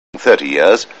30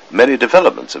 years, many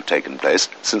developments have taken place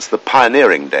since the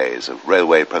pioneering days of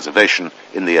railway preservation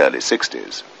in the early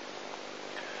 60s.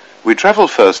 We travel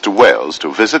first to Wales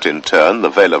to visit in turn the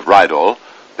Vale of Rheidol,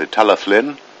 the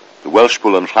Talyllyn, the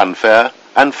Welshpool and Llanfair,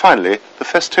 and finally the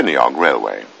Festiniog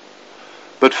Railway.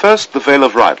 But first the Vale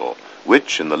of Rheidol,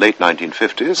 which in the late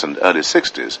 1950s and early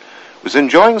 60s was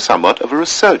enjoying somewhat of a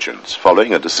resurgence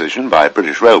following a decision by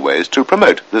British Railways to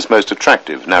promote this most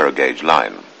attractive narrow gauge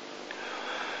line.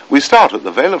 We start at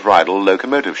the Vale of Rheidol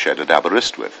locomotive shed at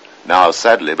Aberystwyth, now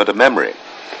sadly but a memory.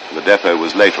 The depot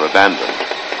was later abandoned.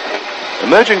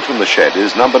 Emerging from the shed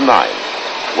is number 9,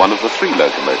 one of the 3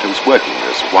 locomotives working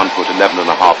this 1-foot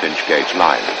 11.5-inch gauge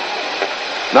line.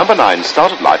 Number 9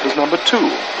 started life as number 2,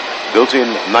 built in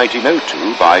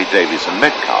 1902 by Davies and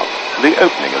Metcalfe for the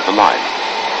opening of the line.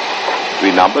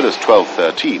 Renumbered as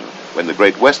 1213 when the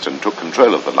Great Western took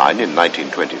control of the line in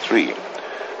 1923.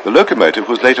 The locomotive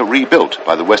was later rebuilt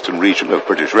by the Western Region of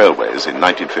British Railways in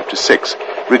 1956,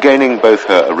 regaining both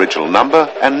her original number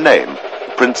and name,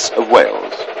 Prince of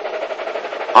Wales.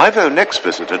 Ivo next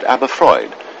visited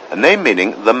Aberfroyd, a name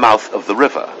meaning the mouth of the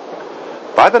river.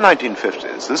 By the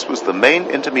 1950s, this was the main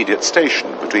intermediate station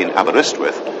between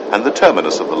Aberystwyth and the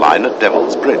terminus of the line at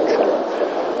Devil's Bridge.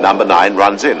 Number 9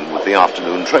 runs in with the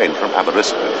afternoon train from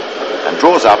Aberystwyth and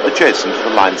draws up adjacent to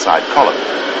the line-side column,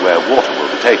 where water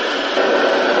will be taken.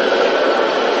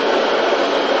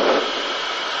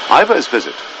 Ivo's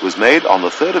visit was made on the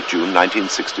 3rd of June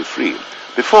 1963,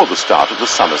 before the start of the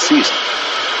summer season.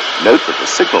 Note that the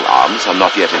signal arms are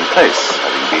not yet in place,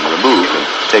 having been removed and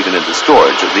taken into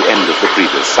storage at the end of the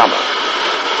previous summer.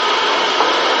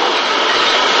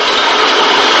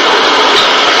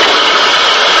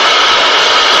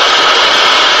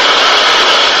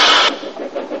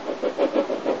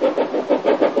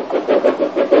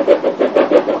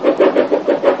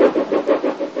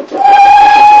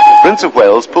 Prince of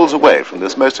Wales pulls away from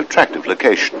this most attractive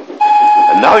location.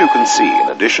 And now you can see, in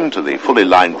addition to the fully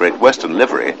lined Great Western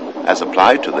livery, as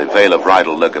applied to the Vale of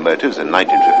Rheidol locomotives in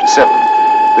 1957,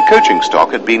 the coaching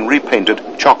stock had been repainted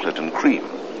chocolate and cream.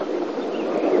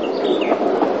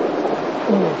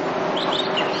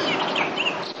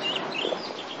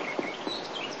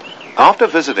 After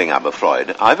visiting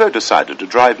Aberfroyd, Ivo decided to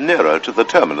drive nearer to the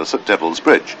terminus at Devil's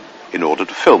Bridge in order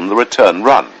to film the return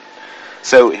run.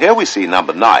 So here we see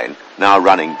number 9, now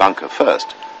running bunker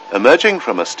first, emerging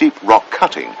from a steep rock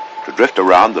cutting to drift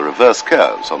around the reverse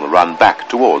curves on the run back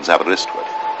towards Aberystwyth.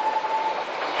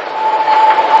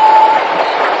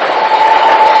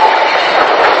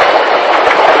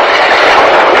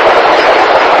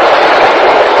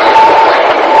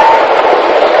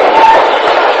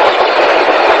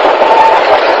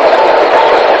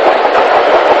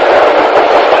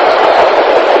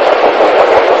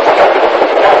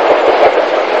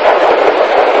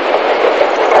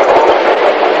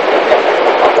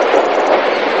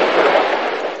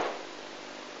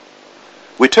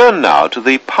 We turn now to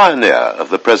the pioneer of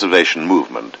the preservation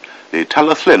movement, the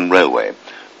Talyllyn Railway,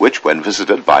 which, when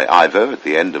visited by Ivo at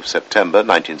the end of September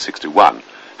 1961,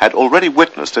 had already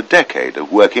witnessed a decade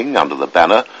of working under the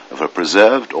banner of a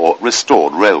preserved or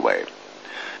restored railway.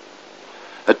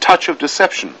 A touch of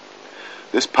deception.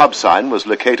 This pub sign was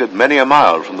located many a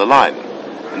mile from the line,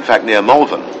 in fact near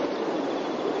Malvern.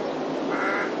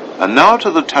 And now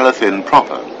to the Talyllyn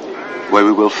proper, where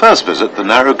we will first visit the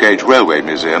Narrow Gauge Railway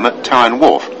Museum at Tyne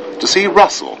Wharf to see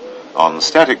Russell on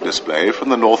static display from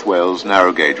the North Wales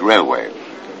Narrow Gauge Railway.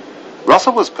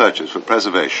 Russell was purchased for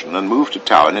preservation and moved to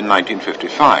Tyne in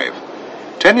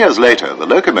 1955. 10 years later, the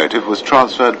locomotive was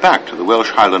transferred back to the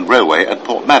Welsh Highland Railway at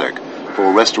Porthmadog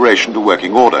for restoration to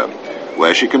working order,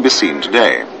 where she can be seen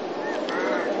today.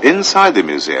 Inside the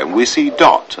museum we see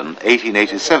Dot, an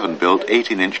 1887 built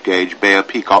 18-inch gauge Bayer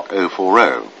Peacock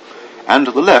 040. And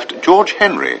to the left, George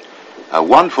Henry, a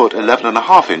 1-foot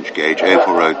 11.5-inch gauge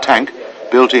 040 tank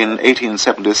built in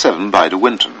 1877 by de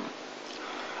Winton.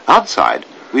 Outside,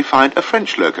 we find a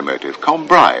French locomotive,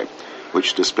 Cambrai,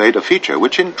 which displayed a feature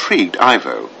which intrigued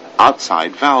Ivo,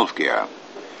 outside valve gear.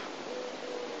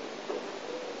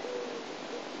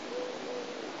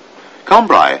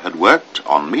 Cambrai had worked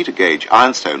on meter-gauge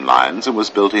ironstone lines and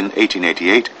was built in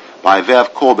 1888 by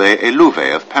Verve Courbet et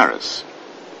Louvet of Paris.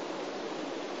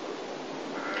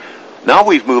 Now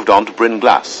we've moved on to Bryn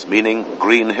Glas, meaning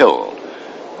Green Hill.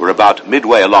 We're about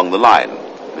midway along the line,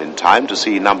 in time to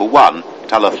see number 1,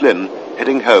 Talyllyn,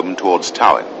 heading home towards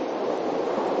Tyne.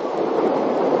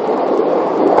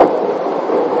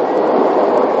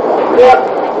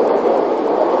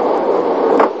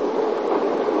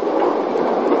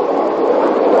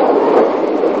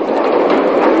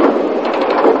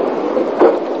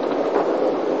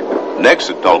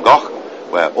 Next at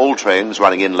Dolgoch, where all trains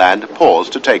running inland pause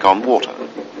to take on water.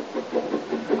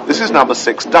 This is number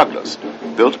 6 Douglas,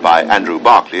 built by Andrew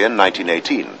Barclay in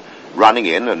 1918, running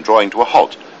in and drawing to a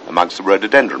halt amongst the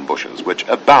rhododendron bushes which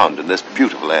abound in this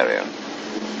beautiful area.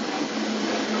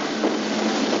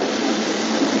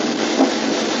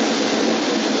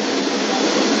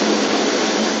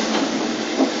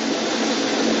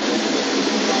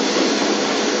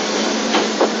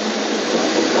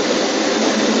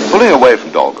 Pulling away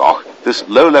from Dolgoch, this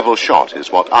low-level shot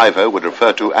is what Ivo would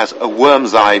refer to as a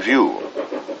worm's eye view.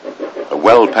 A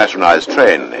well-patronized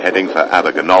train heading for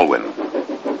Abergynolwyn.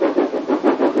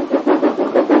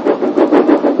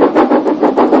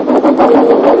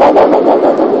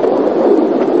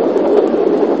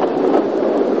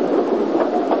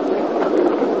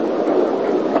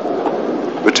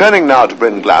 Returning now to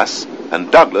Bryn Glas,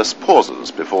 and Douglas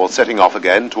pauses before setting off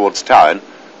again towards Town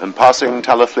and passing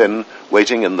Talyllyn,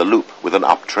 waiting in the loop with an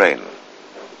up train.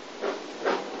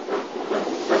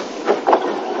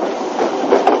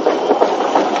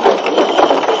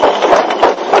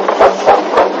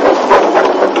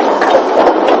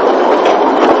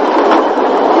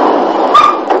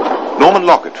 Norman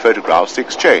Lockett photographs the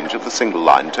exchange of the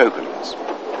single-line tokens.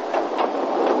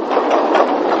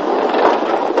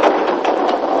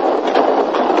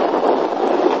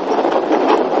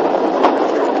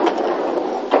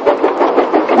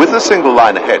 With the single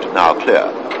line ahead now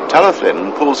clear,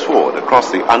 Talyllyn pulls forward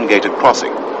across the ungated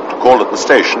crossing to call at the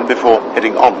station before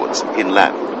heading onwards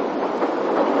inland.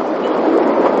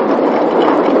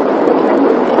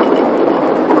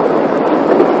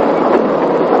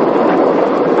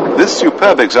 This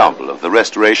superb example of the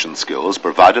restoration skills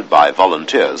provided by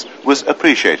volunteers was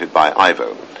appreciated by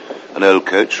Ivo, an old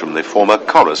coach from the former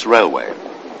Corris Railway.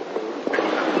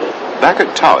 Back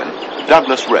at Town,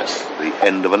 Douglas rests the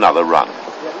end of another run.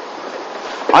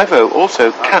 Ivo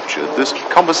also captured this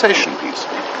conversation piece,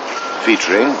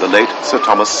 featuring the late Sir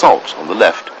Thomas Salt on the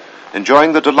left,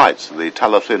 enjoying the delights of the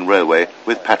Talyllyn Railway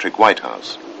with Patrick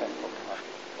Whitehouse.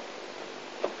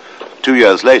 2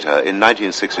 years later, in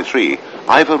 1963,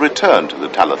 Ivo returned to the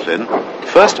Talyllyn,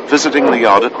 first visiting the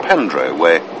yard at Pendro,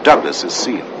 where Douglas is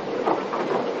seen.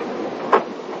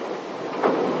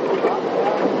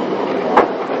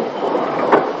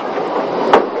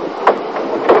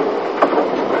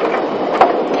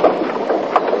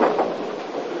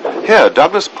 Here,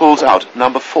 Douglas pulls out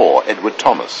number 4, Edward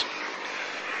Thomas.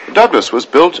 Douglas was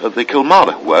built at the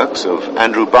Kilmarnock works of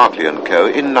Andrew Barclay & Co.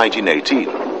 in 1918.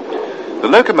 The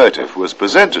locomotive was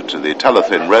presented to the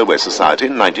Talyllyn Railway Society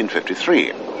in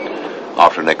 1953.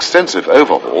 After an extensive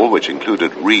overhaul, which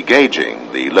included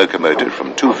re-gauging the locomotive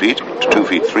from 2 feet to 2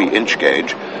 feet 3 inch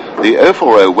gauge, the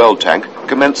 040 Weld tank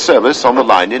commenced service on the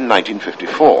line in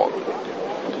 1954.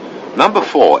 Number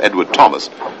 4, Edward Thomas,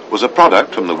 was a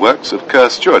product from the works of Kerr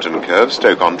Stewart & Co. of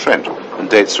Stoke-on-Trent and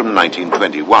dates from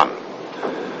 1921.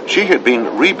 She had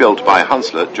been rebuilt by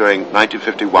Hunslet during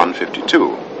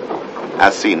 1951-52.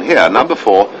 As seen here, number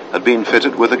 4 had been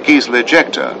fitted with a Giesel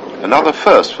ejector, another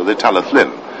first for the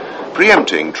Talyllyn,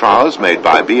 preempting trials made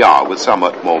by BR with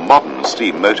somewhat more modern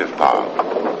steam motive power.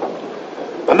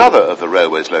 Another of the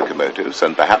railway's locomotives,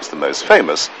 and perhaps the most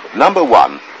famous, number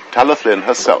 1, Talyllyn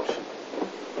herself.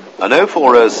 An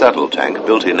 040 saddle tank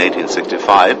built in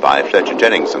 1865 by Fletcher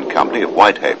Jennings and Company of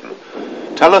Whitehaven,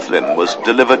 Talyllyn was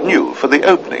delivered new for the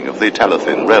opening of the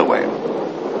Talyllyn Railway.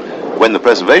 When the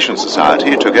Preservation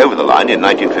Society took over the line in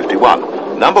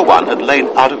 1951, number 1 had lain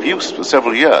out of use for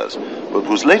several years, but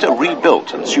was later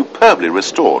rebuilt and superbly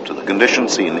restored to the condition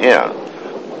seen here.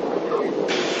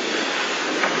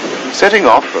 Setting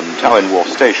off from Towen Wharf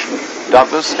Station,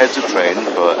 Douglas heads a train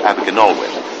for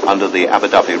Abergynolwyn under the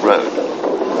Aberdyfi Road.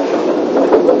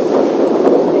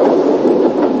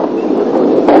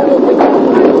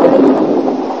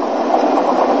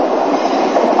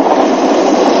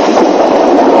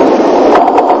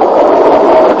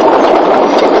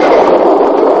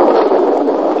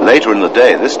 Later in the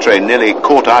day, this train nearly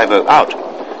caught Ivo out.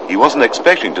 He wasn't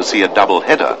expecting to see a double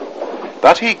header,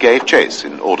 but he gave chase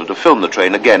in order to film the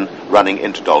train again running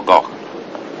into Dolgoch.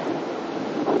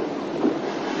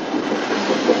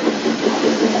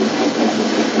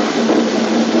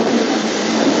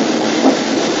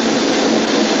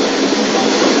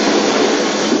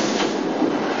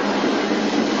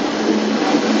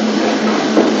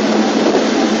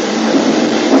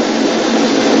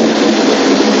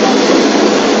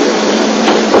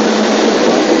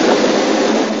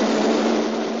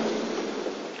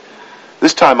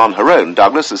 This time on her own,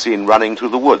 Douglas is seen running through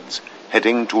the woods,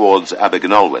 heading towards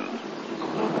Abergynolwyn.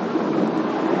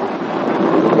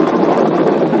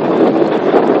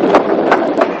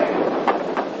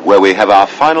 where we have our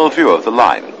final view of the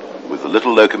line, with the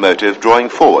little locomotive drawing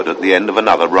forward at the end of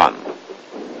another run.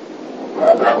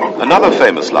 Another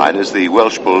famous line is the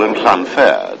Welsh Bull and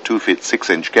Llanfair 2 feet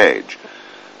 6-inch gauge.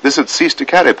 This had ceased to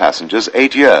carry passengers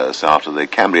 8 years after the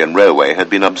Cambrian Railway had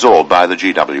been absorbed by the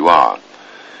GWR.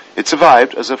 It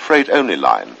survived as a freight-only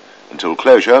line until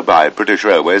closure by British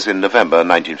Railways in November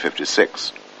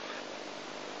 1956.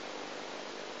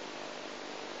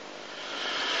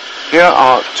 Here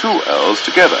are two Earls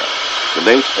together, the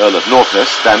late Earl of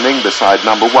Northwest standing beside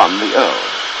number 1, the Earl,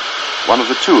 one of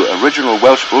the two original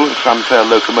Welsh Bull and Llanfair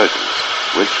locomotives,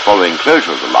 which, following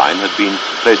closure of the line, had been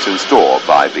placed in store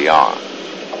by BR.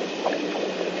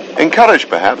 Encouraged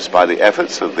perhaps by the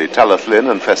efforts of the Talyllyn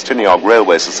and Festiniog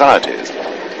railway societies,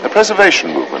 a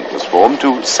preservation movement was formed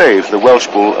to save the Welsh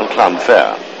Bull and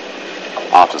Llanfair.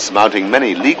 After surmounting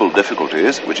many legal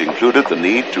difficulties, which included the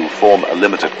need to form a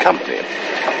limited company,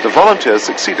 the volunteers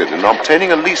succeeded in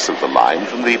obtaining a lease of the line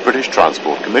from the British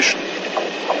Transport Commission.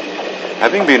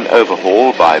 Having been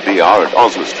overhauled by BR at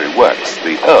Oswestry Works,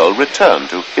 the Earl returned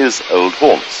to his old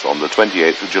haunts on the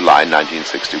 28th of July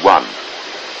 1961,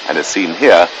 and is seen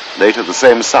here later the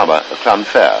same summer at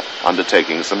Llanfair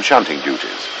undertaking some shunting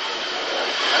duties.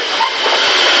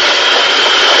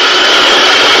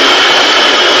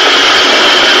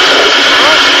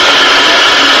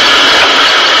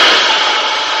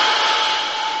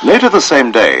 Later the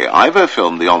same day, Ivo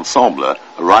filmed the ensemble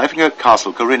arriving at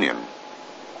Castle Corinion.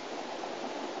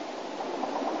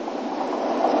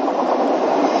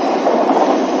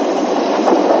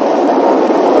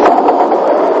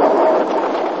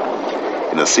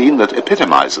 In a scene that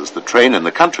epitomizes the train in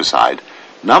the countryside,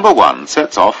 number 1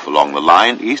 sets off along the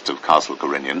line east of Castle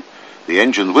Corinion, the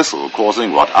engine whistle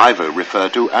causing what Ivo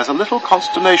referred to as a little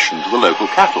consternation to the local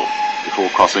cattle before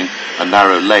crossing a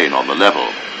narrow lane on the level.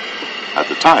 At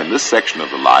the time, this section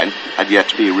of the line had yet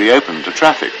to be reopened to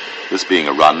traffic, this being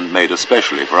a run made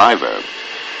especially for Ivo.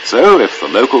 So, if the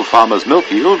local farmer's milk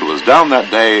yield was down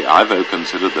that day, Ivo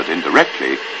considered that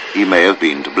indirectly he may have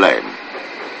been to blame.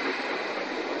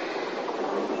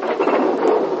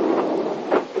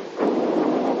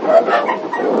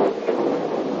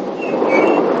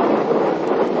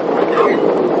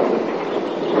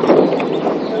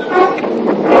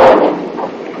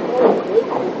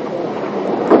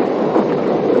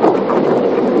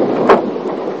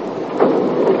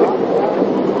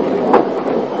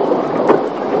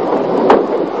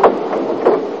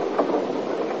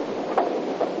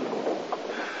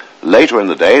 Later in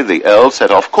the day, the Earl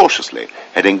set off cautiously,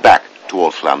 heading back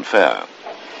towards Llanfair.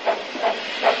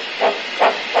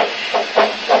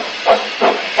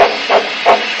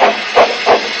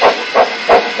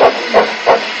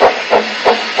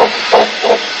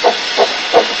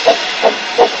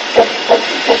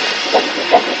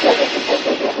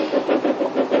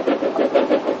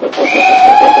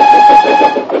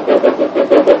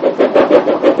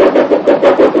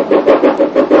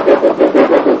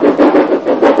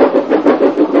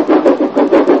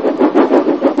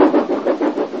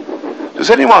 Does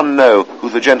anyone know who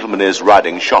the gentleman is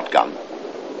riding shotgun?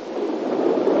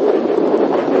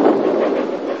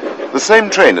 The same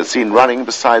train is seen running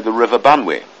beside the River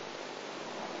Bunwy.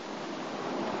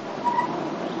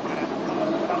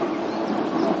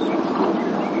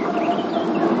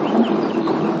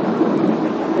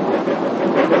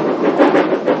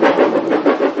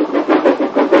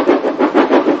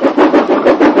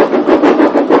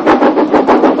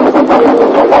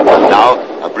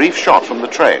 Now, a brief shot from the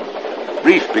train.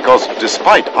 Brief because,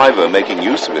 despite Ivo making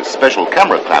use of his special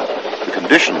camera clamp, the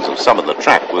conditions of some of the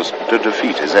track was to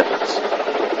defeat his efforts.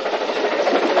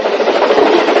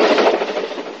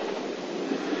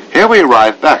 Here we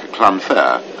arrive back at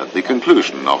Llanfair at the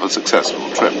conclusion of a successful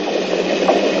trip.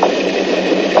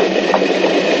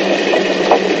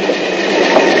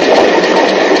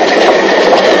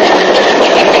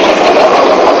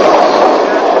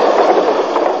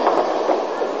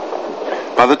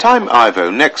 By the time Ivo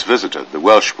next visited the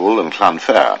Welsh Bull and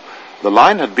Llanfair, the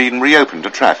line had been reopened to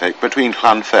traffic between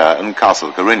Llanfair and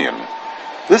Castle Corinion.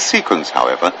 This sequence,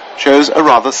 however, shows a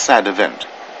rather sad event.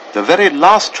 The very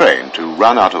last train to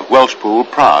run out of Welsh Bull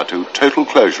prior to total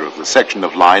closure of the section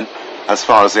of line as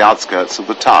far as the outskirts of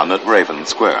the town at Raven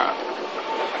Square.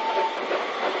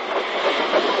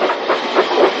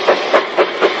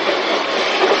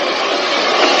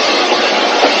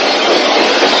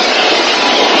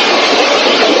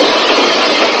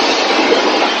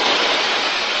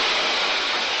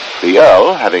 The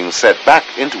Earl, having set back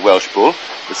into Welsh Bull,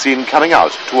 is seen coming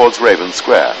out towards Raven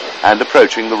Square and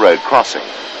approaching the road crossing.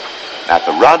 At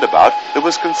the roundabout, there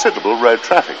was considerable road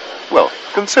traffic. Well,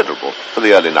 considerable for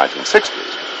the early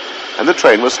 1960s. and the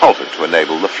train was halted to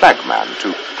enable the flagman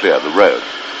to clear the road.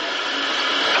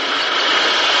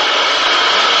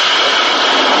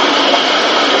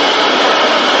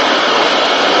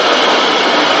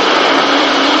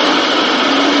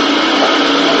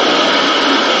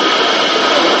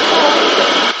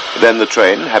 Then the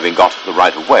train, having got the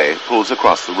right of way, pulls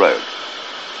across the road.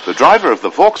 The driver of the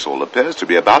Vauxhall appears to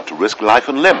be about to risk life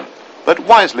and limb, but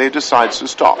wisely decides to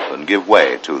stop and give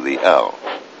way to the Earl.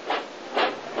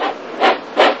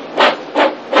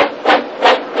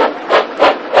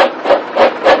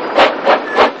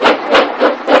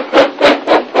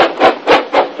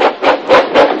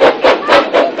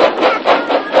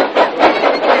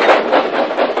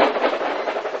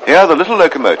 Here the little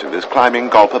locomotive is climbing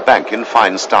Golper Bank in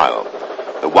fine style.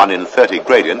 The 1 in 30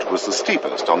 gradient was the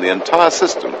steepest on the entire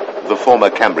system of the former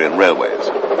Cambrian railways.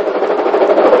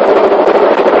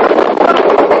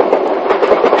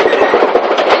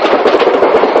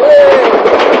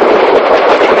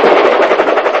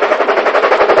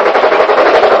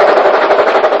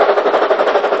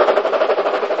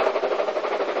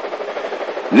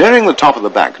 Nearing the top of the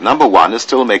bank, number 1 is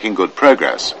still making good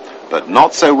progress, but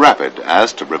not so rapid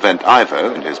as to prevent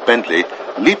Ivo and his Bentley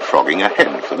leapfrogging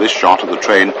ahead for this shot of the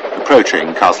train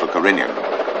approaching Castle Corinion.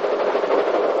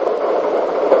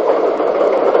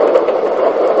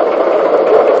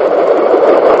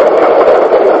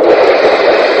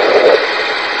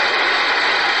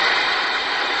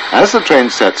 As the train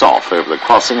sets off over the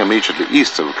crossing immediately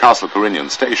east of Castle Corinion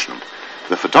station,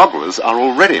 the photographers are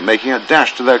already making a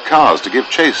dash to their cars to give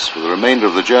chase for the remainder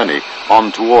of the journey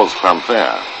on towards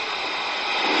Llanfair.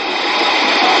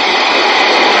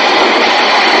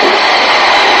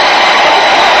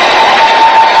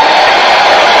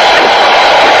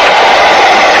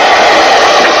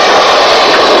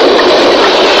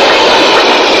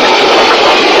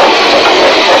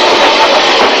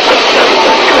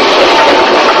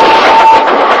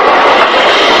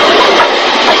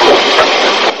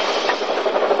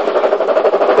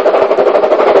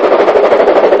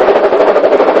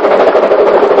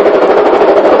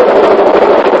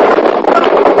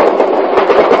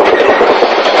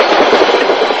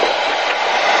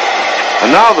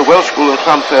 Now the Welsh Bull and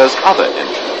Llanfair's other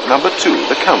engine, number 2,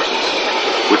 the Countess,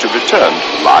 which had returned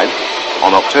to the line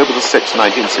on October the 6th,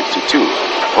 1962,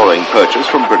 following purchase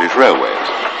from British Railways.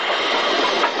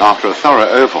 After a thorough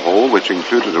overhaul, which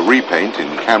included a repaint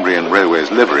in Cambrian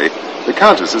Railways livery, the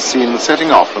Countess is seen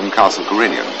setting off from Castle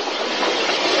Corinion.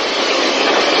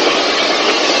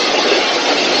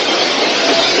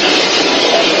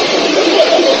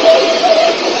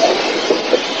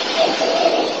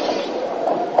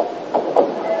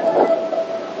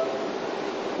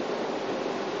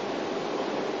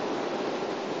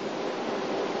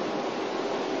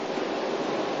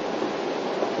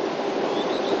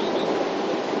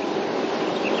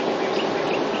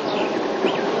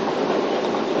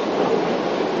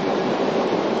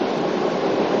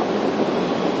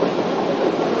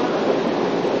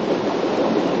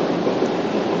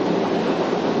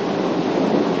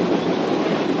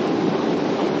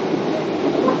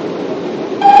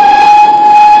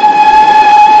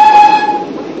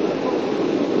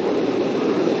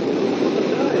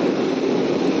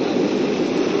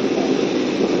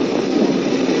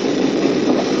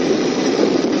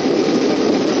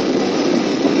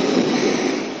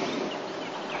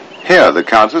 Here the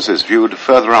Countess is viewed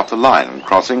further up the line,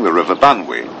 crossing the River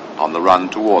Banwy on the run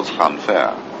towards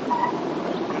Llanfair.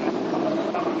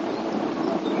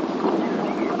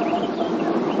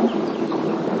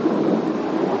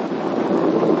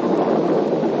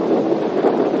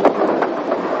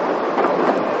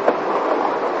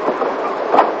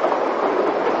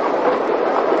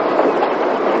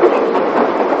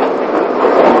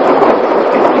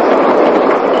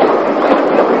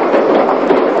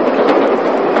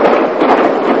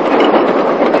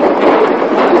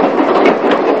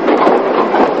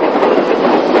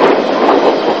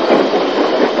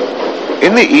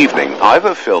 In the evening,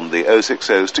 Ivo filmed the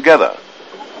 060s together.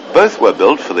 Both were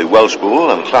built for the Welsh Bull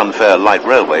and Llanfair Light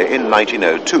Railway in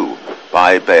 1902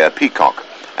 by Bayer Peacock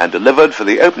and delivered for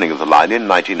the opening of the line in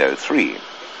 1903.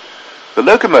 The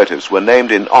locomotives were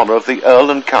named in honour of the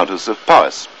Earl and Countess of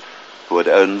Powys, who had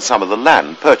owned some of the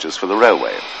land purchased for the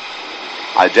railway.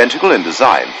 Identical in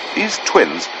design, these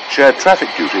twins shared traffic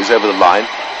duties over the line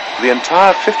for the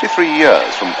entire 53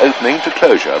 years from opening to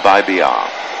closure by BR.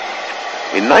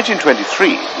 In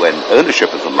 1923, when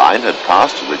ownership of the line had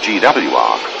passed to the GW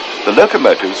arc, the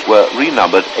locomotives were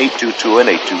renumbered 822 and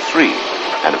 823,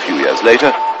 and a few years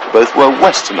later, both were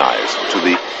westernized to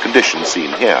the condition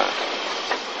seen here.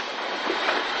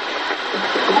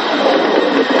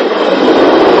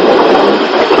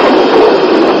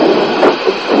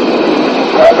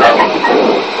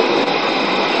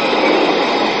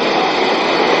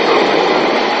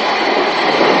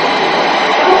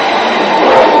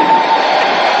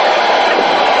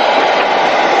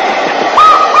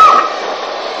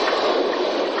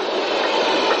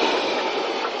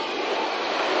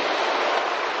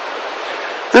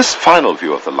 This final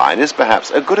view of the line is perhaps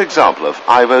a good example of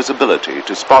Ivo's ability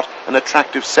to spot an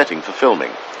attractive setting for filming.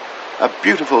 A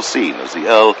beautiful scene as the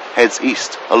Earl heads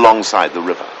east alongside the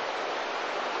river.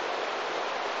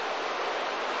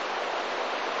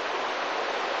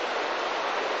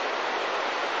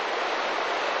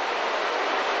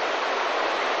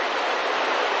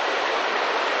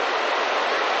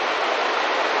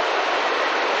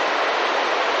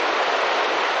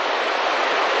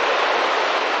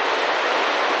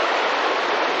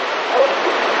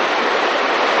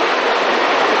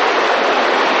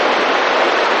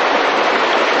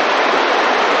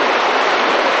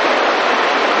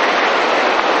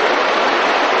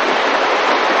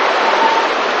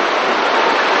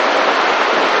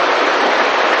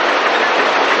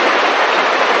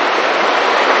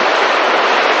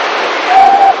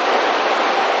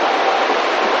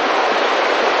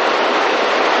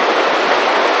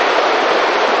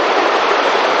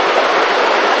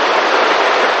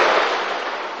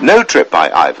 No trip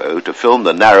by Ivo to film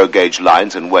the narrow gauge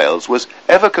lines in Wales was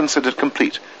ever considered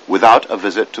complete without a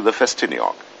visit to the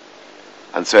Festiniog.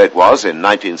 And so it was in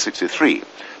 1963,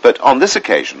 but on this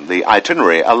occasion the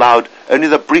itinerary allowed only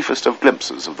the briefest of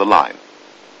glimpses of the line.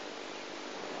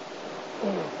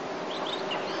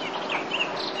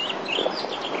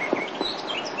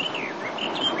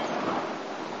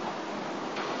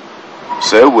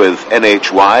 So, with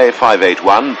NHY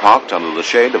 581 parked under the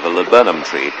shade of a laburnum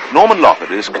tree, Norman Lockett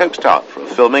is coaxed out for a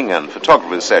filming and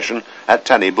photography session at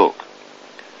Tanny Book,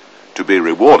 to be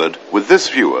rewarded with this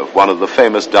view of one of the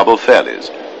famous double fairlies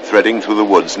threading through the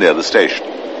woods near the station.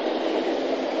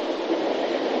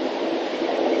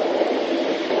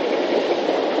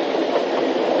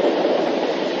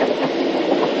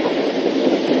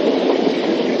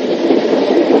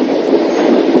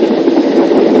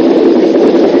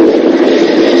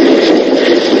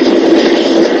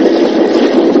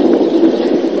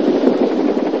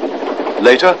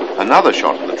 Later, another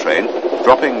shot of the train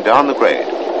dropping down the grade,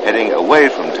 heading away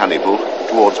from Tannybuch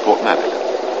towards Portmadoc.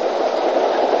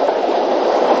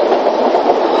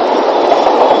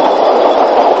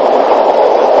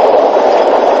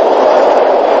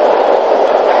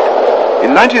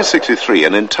 In 1963,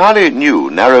 an entirely new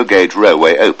narrow gauge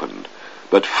railway opened,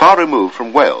 but far removed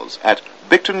from Wales, at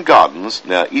Bicton Gardens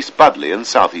near East Budleigh in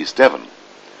southeast Devon.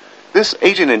 This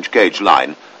 18-inch gauge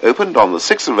line opened on the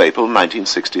 6th of April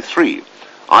 1963.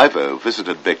 Ivo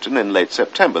visited Bicton in late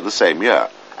September the same year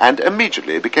and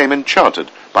immediately became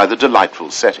enchanted by the delightful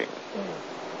setting.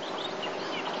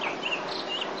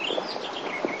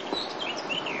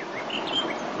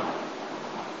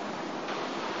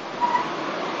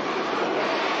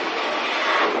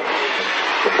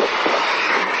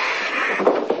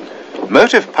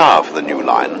 Motive power for the new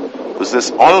line was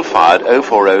this oil-fired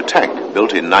 040 tank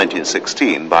built in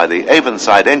 1916 by the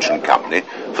Avonside Engine Company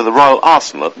for the Royal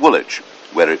Arsenal at Woolwich,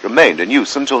 where it remained in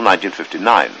use until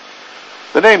 1959.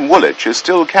 The name Woolwich is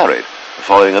still carried,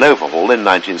 following an overhaul in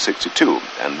 1962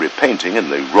 and repainting in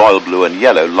the royal blue and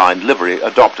yellow lined livery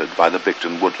adopted by the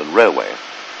Bicton Woodland Railway.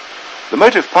 The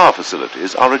motive power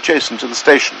facilities are adjacent to the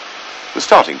station, the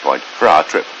starting point for our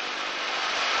trip.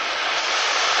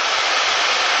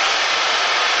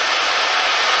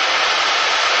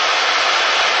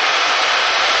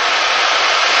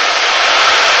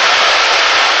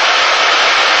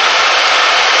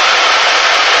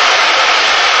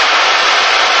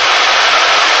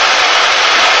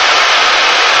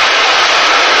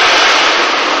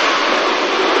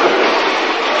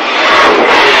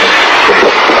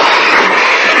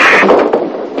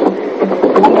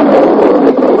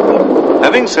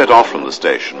 Having set off from the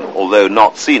station, although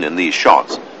not seen in these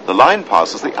shots, the line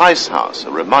passes the ice house,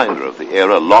 a reminder of the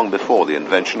era long before the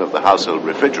invention of the household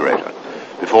refrigerator,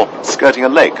 before skirting a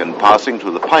lake and passing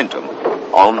to the Pinetum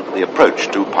on the approach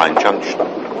to Pine Junction.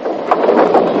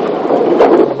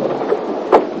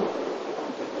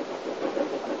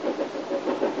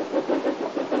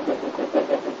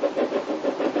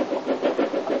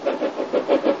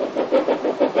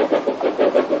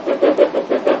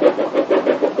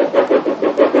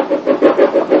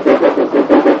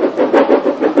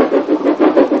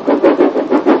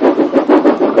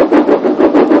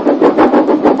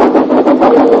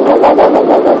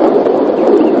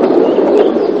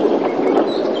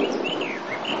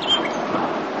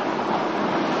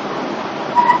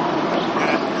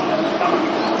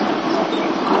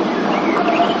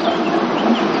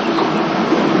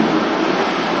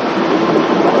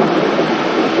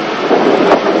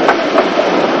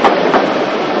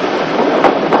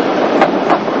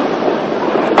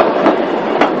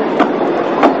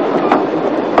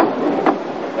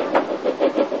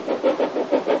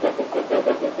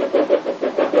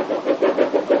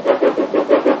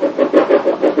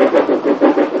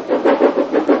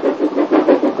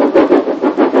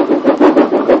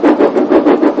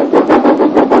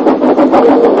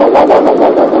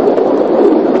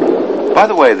 By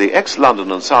the way, the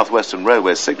ex-London and South Western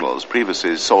Railway signals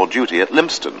previously saw duty at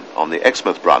Lympston on the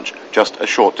Exmouth branch, just a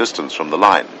short distance from the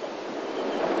line.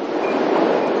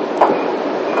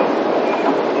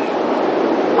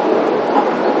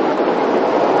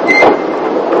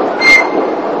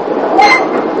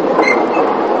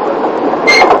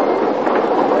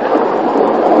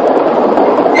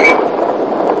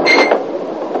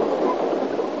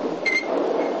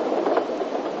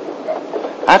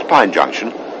 At Pine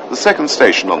Junction, the second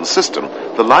station on the system,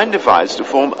 the line divides to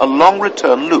form a long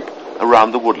return loop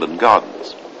around the woodland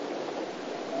gardens.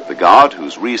 The guard,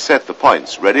 who's reset the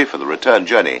points ready for the return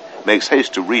journey, makes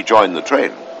haste to rejoin the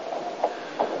train.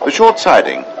 The short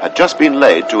siding had just been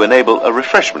laid to enable a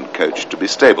refreshment coach to be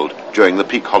stabled during the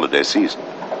peak holiday season.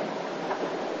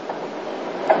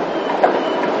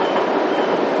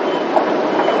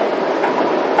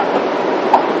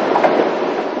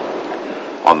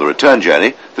 On the return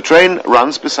journey, the train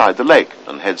runs beside the lake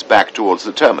and heads back towards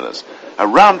the terminus, a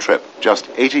round trip just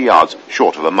 80 yards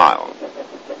short of a mile.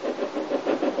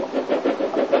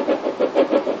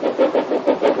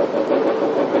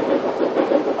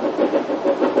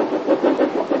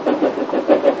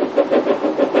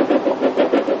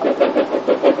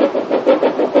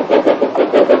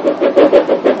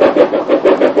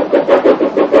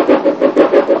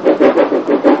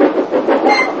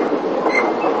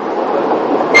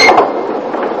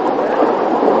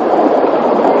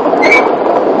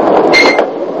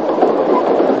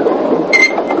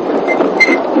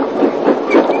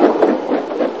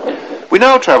 We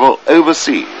now travel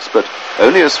overseas, but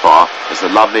only as far as the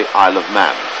lovely Isle of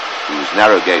Man, whose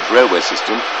narrow gauge railway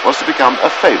system was to become a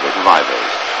favourite of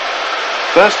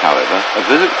Ivo's. First, however, a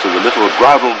visit to the little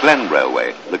Guage Glen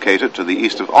Railway, located to the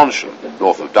east of Onshaw,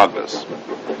 north of Douglas.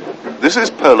 This is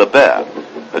Polar Bear,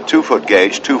 a 2-foot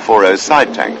gauge 240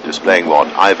 side tank displaying what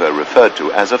Ivo referred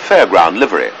to as a fairground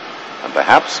livery, and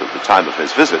perhaps, at the time of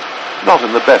his visit, not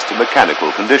in the best of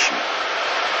mechanical condition,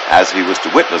 as he was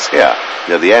to witness here,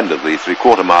 near the end of the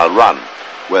 3/4 mile run,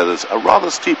 where there's a rather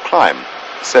steep climb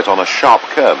set on a sharp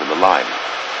curve in the line.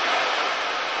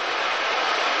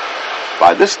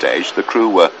 By this stage, the crew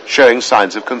were showing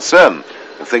signs of concern,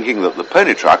 thinking that the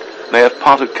pony truck may have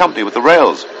parted company with the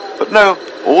rails, but no,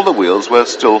 all the wheels were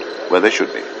still where they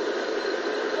should be.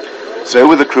 So,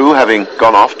 with the crew having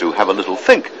gone off to have a little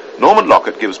think, Norman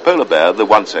Lockett gives Polar Bear the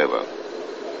once-over.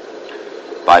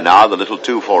 By now, the little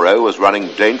 240 was running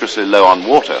dangerously low on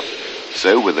water,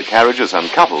 so with the carriages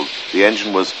uncoupled, the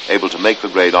engine was able to make the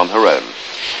grade on her own.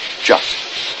 Just.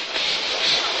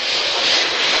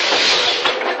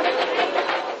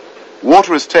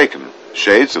 Water is taken,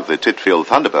 shades of the Titfield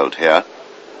Thunderbolt here,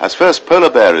 as first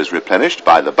Polar Bear is replenished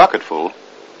by the bucketful,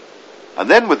 and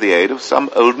then with the aid of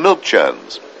some old milk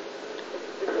churns.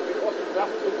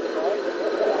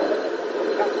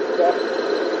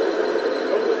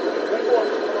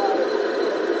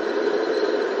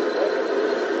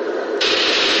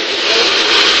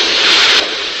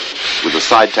 With the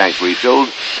side tank refilled,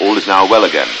 all is now well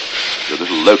again. The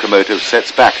little locomotive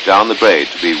sets back down the grade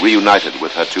to be reunited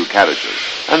with her 2 carriages,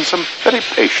 and some very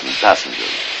patient passengers.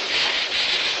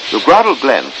 The Guage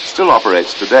Glen still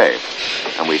operates today,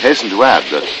 and we hasten to add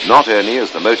that not only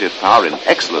is the motive power in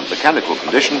excellent mechanical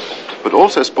condition, but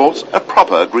also sports a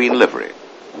proper green livery.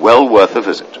 Well worth a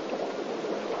visit.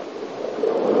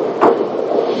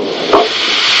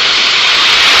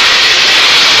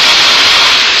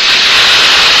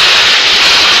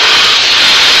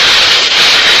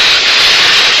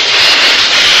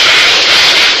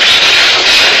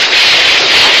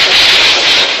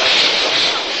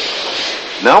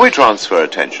 Now we transfer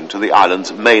attention to the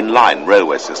island's main line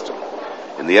railway system.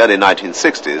 In the early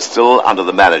 1960s, still under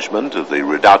the management of the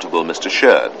redoubtable Mr.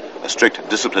 Sherd, a strict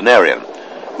disciplinarian,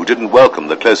 who didn't welcome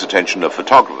the close attention of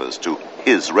photographers to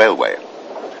his railway.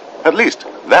 At least,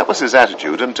 that was his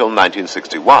attitude until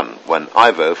 1961, when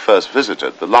Ivo first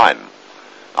visited the line.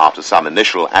 After some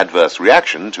initial adverse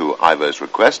reaction to Ivo's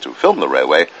request to film the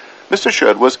railway, Mr.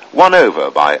 Sherd was won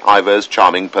over by Ivo's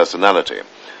charming personality,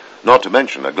 not to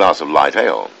mention a glass of light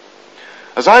ale.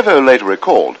 As Ivo later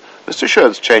recalled, Mr.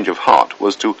 Sherd's change of heart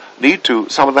was to lead to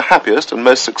some of the happiest and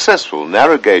most successful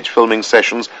narrow-gauge filming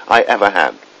sessions I ever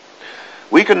had.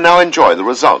 We can now enjoy the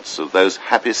results of those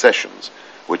happy sessions,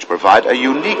 which provide a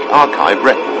unique archive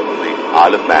record of the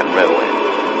Isle of Man Railway.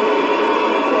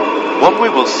 What we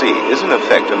will see is in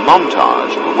effect a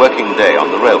montage of a working day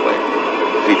on the railway,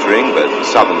 featuring both the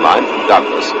southern line from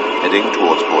Douglas heading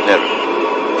towards Port Erin,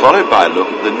 followed by a look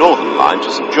at the northern line to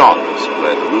St. John's,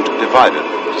 where the route divided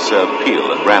to serve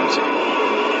Peel and Ramsey.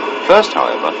 First,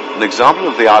 however, an example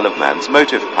of the Isle of Man's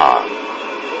motive power,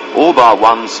 All bar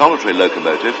one solitary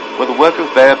locomotive were the work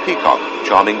of Bayer Peacock,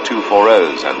 charming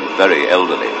 240s and very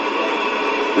elderly.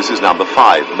 This is number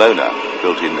 5, Mona,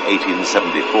 built in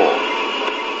 1874.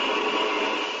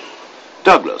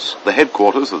 Douglas, the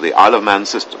headquarters of the Isle of Man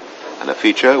system, and a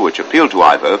feature which appealed to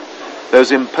Ivo,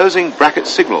 those imposing bracket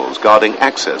signals guarding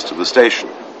access to the station.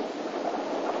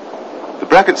 The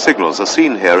bracket signals are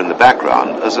seen here in the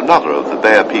background as another of the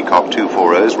Bayer Peacock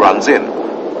 240s runs in.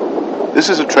 This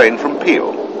is a train from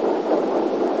Peel.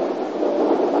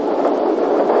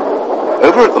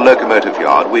 Over at the locomotive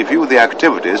yard, we view the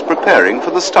activities preparing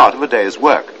for the start of a day's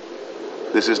work.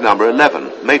 This is number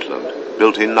 11, Maitland,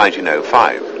 built in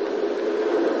 1905.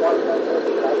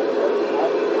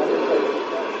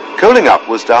 Coaling up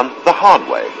was done the hard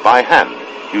way, by hand,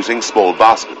 using small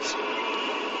baskets.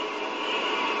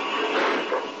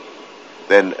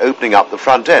 Then opening up the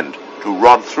front end to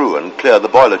rod through and clear the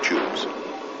boiler tubes.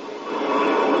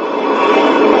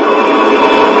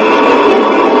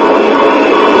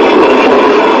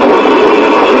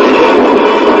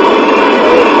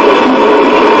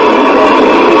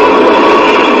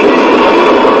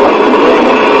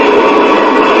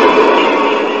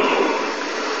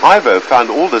 Ivo found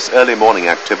all this early morning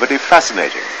activity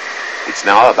fascinating. It's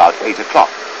now about 8 o'clock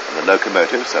and the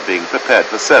locomotives are being prepared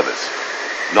for service,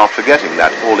 not forgetting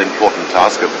that all-important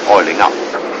task of oiling up.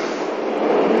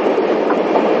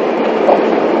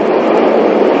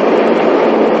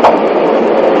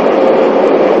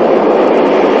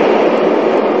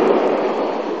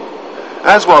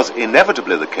 As was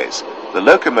inevitably the case, the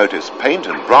locomotive's paint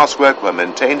and brasswork were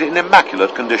maintained in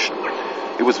immaculate condition.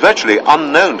 It was virtually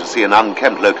unknown to see an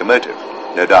unkempt locomotive.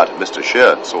 No doubt Mr.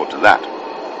 Sheard saw to that.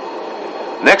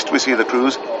 Next we see the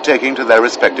crews taking to their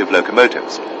respective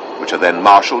locomotives, which are then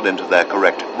marshalled into their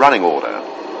correct running order.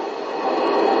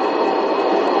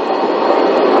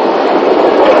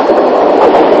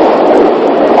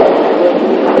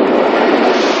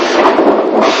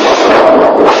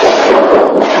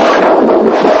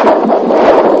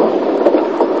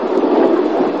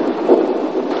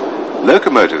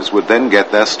 Locomotives would then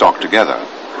get their stock together.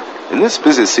 In this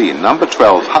busy scene, number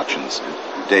 12 Hutchinson,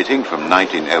 dating from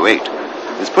 1908,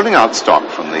 is pulling out stock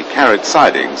from the carriage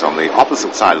sidings on the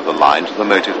opposite side of the line to the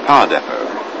motive power depot,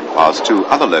 whilst 2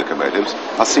 other locomotives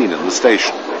are seen in the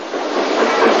station.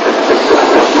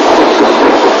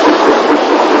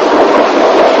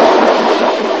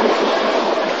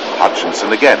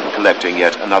 Hutchinson again collecting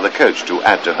yet another coach to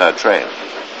add to her train.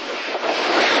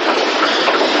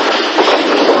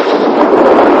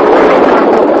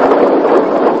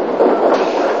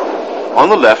 On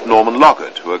the left, Norman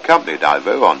Lockett, who accompanied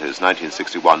Ivo on his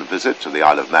 1961 visit to the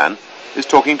Isle of Man, is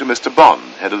talking to Mr. Bond,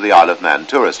 head of the Isle of Man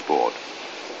Tourist Board.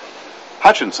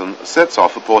 Hutchinson sets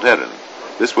off for Port Erin.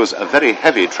 This was a very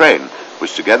heavy train,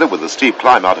 which together with the steep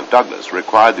climb out of Douglas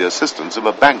required the assistance of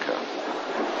a banker.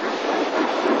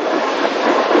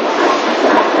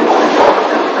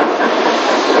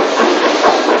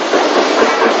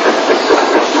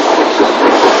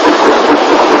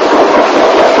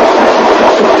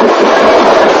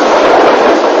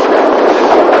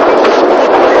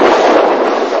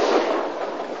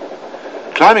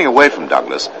 Climbing away from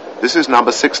Douglas, this is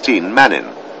number 16 Mannin,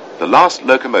 the last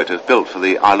locomotive built for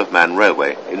the Isle of Man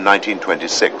Railway in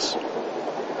 1926.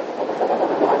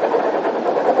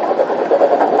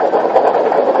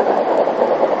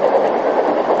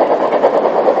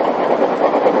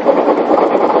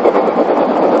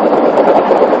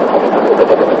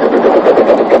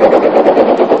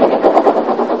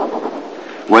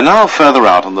 We're now further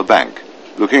out on the bank,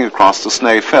 looking across the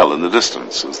Snay Fell in the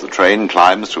distance as the train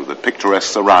climbs through the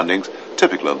picturesque surroundings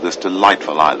typical of this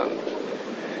delightful island.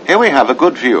 Here we have a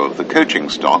good view of the coaching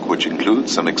stock, which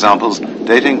includes some examples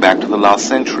dating back to the last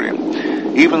century.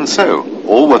 Even so,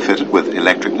 all were fitted with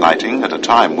electric lighting at a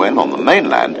time when, on the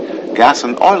mainland, gas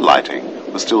and oil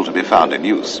lighting was still to be found in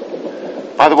use.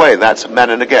 By the way, that's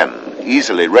Mannin again,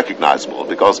 easily recognizable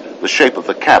because the shape of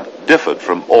the cab differed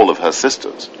from all of her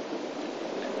sisters.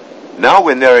 Now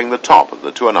we're nearing the top of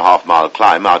the 2.5-mile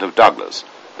climb out of Douglas,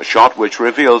 a shot which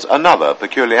reveals another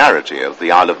peculiarity of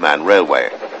the Isle of Man Railway,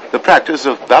 the practice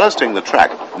of ballasting the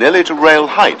track nearly to rail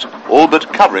height, all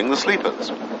but covering the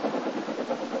sleepers.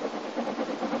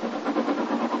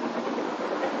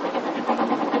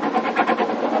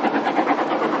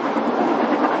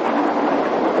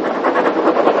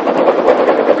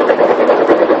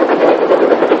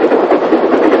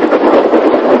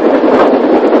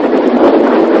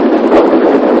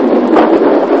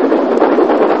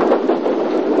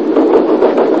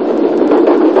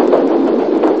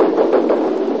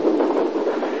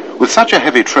 With such a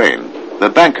heavy train, the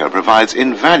banker provides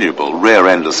invaluable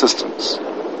rear-end assistance.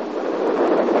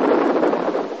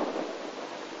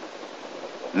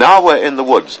 Now we're in the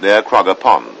woods near Crogger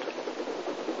Pond.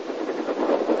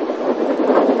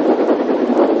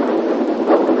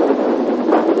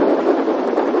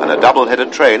 And a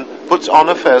double-headed train puts on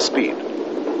a fair speed.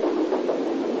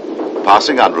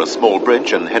 Passing under a small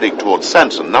bridge and heading towards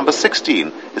Sanson, number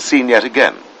 16 is seen yet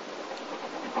again.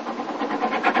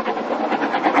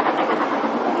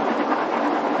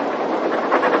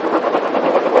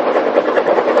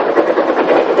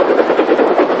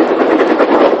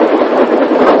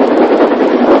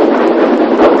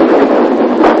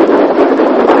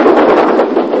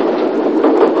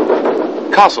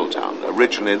 Castletown,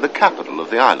 originally the capital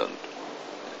of the island,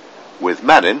 with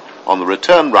Mannin on the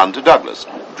return run to Douglas,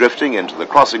 drifting into the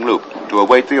crossing loop to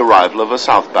await the arrival of a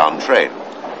southbound train.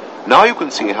 Now you can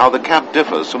see how the cab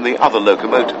differs from the other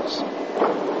locomotives.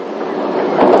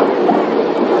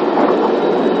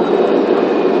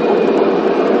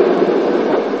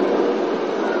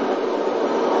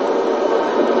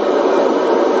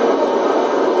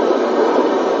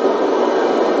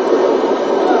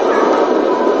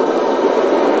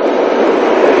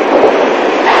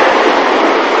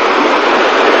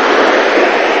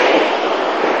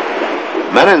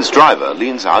 Mannin's driver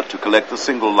leans out to collect the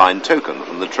single-line token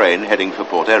from the train heading for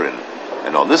Port Erin,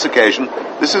 and on this occasion,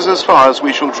 this is as far as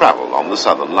we shall travel on the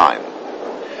southern line.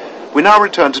 We now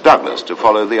return to Douglas to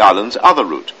follow the island's other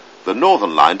route, the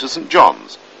northern line to St.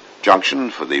 John's, junction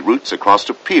for the routes across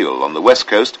to Peel on the west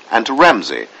coast and to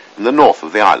Ramsey in the north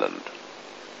of the island.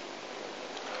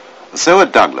 So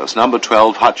at Douglas, number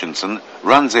 12 Hutchinson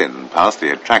runs in past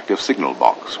the attractive signal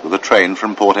box with a train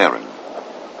from Port Erin.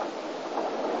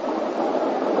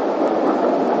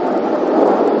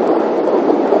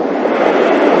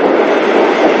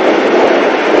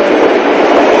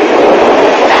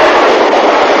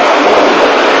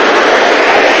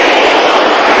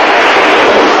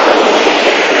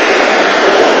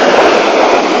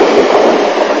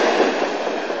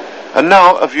 And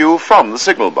now a view from the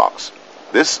signal box.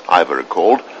 This, Ivor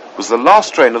recalled, was the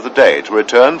last train of the day to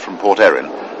return from Port Erin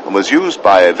and was used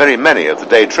by very many of the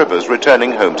day trippers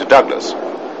returning home to Douglas.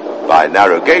 By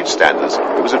narrow gauge standards,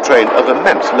 it was a train of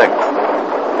immense length.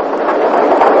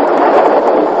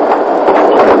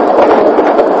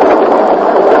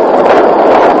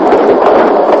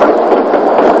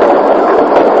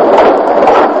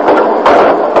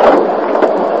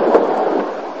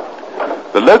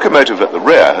 The locomotive at the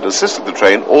rear had assisted the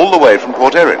train all the way from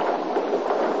Port Erin.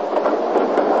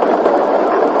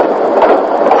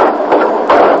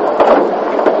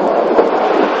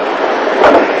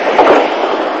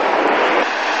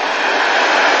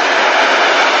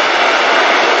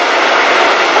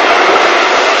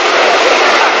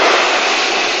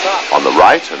 On the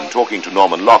right, and talking to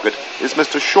Norman Lockett, is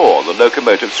Mr. Shaw, the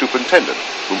locomotive superintendent,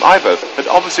 whom Ivor had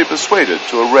obviously persuaded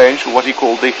to arrange for what he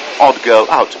called the odd girl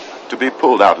out, to be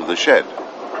pulled out of the shed.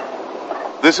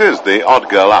 This is the odd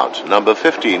girl out, number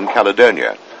 15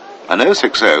 Caledonia, an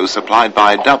 060 supplied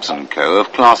by Dubbs & Co.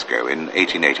 of Glasgow in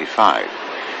 1885.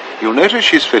 You'll notice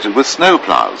she's fitted with snow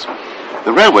ploughs.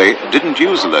 The railway didn't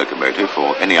use the locomotive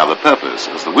for any other purpose,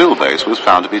 as the wheelbase was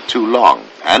found to be too long,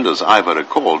 and as Ivor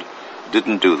recalled,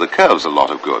 didn't do the curves a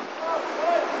lot of good.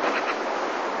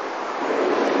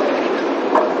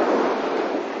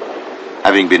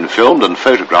 Having been filmed and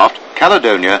photographed,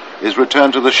 Caledonia is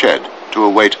returned to the shed to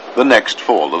await the next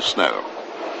fall of snow.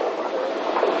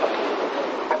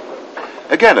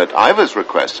 Again, at Ivor's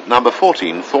request, number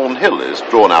 14 Thornhill is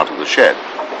drawn out of the shed.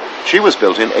 She was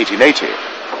built in 1880,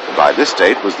 and by this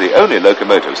date was the only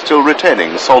locomotive still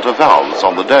retaining salter valves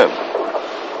on the dome.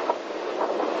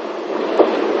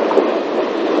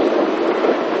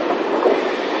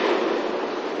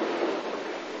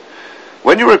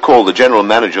 When you recall the general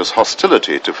manager's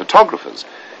hostility to photographers,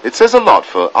 it says a lot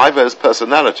for Ivor's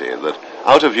personality that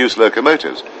out-of-use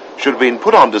locomotives should have been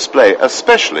put on display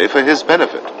especially for his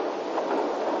benefit.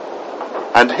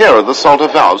 And here are the salter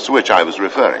valves to which I was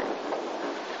referring.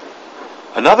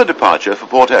 Another departure for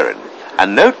Port Erin,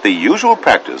 and note the usual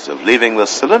practice of leaving the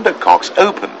cylinder cocks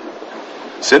open.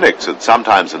 Cynics had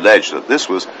sometimes alleged that this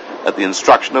was at the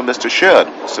instruction of Mr. Sheard,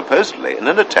 supposedly in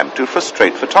an attempt to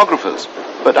frustrate photographers,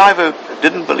 but Ivor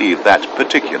didn't believe that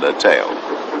particular tale.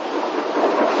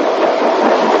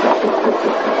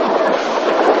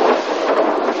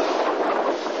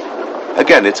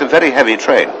 Again, it's a very heavy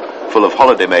train, full of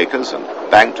holidaymakers and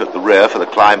banked at the rear for the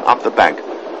climb up the bank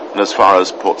and as far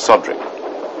as Port Sodrick.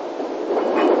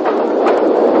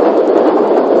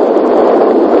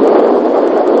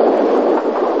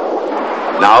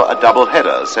 Now a double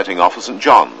header setting off for St.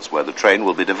 John's, where the train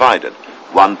will be divided,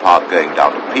 one part going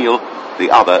down to Peel, the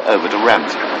other over to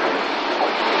Ramsey.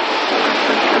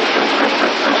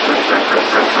 A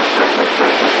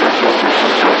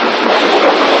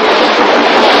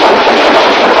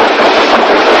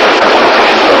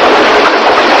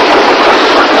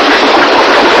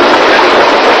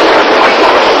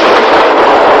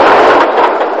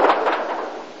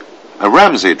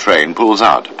Ramsey train pulls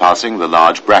out, passing the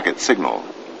large bracket signal.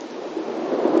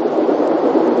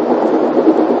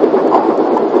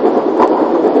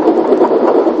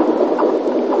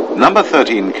 Number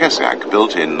 13 Kessack,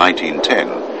 built in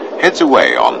 1910, heads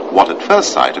away on what at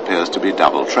first sight appears to be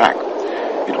double track.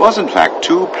 It was in fact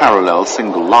two parallel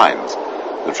single lines.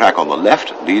 The track on the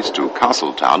left leads to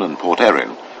Castletown and Port Erin,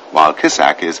 while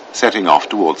Kessack is setting off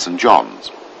towards St. John's.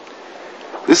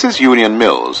 This is Union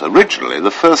Mills, originally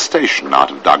the first station out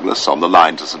of Douglas on the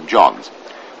line to St. John's,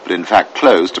 but in fact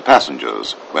closed to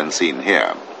passengers when seen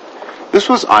here. This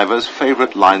was Ivor's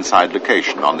favourite line-side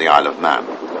location on the Isle of Man,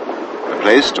 a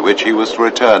place to which he was to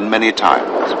return many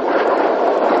times.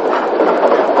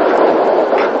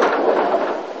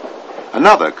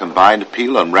 Another combined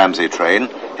Peel and Ramsey train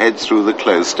heads through the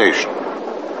closed station.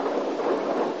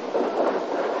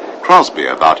 Crosby,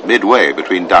 about midway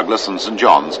between Douglas and St.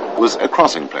 John's, was a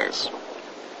crossing place.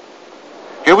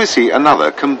 Here we see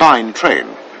another combined train,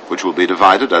 which will be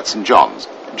divided at St. John's.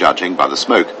 Judging by the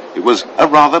smoke, it was a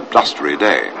rather blustery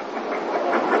day.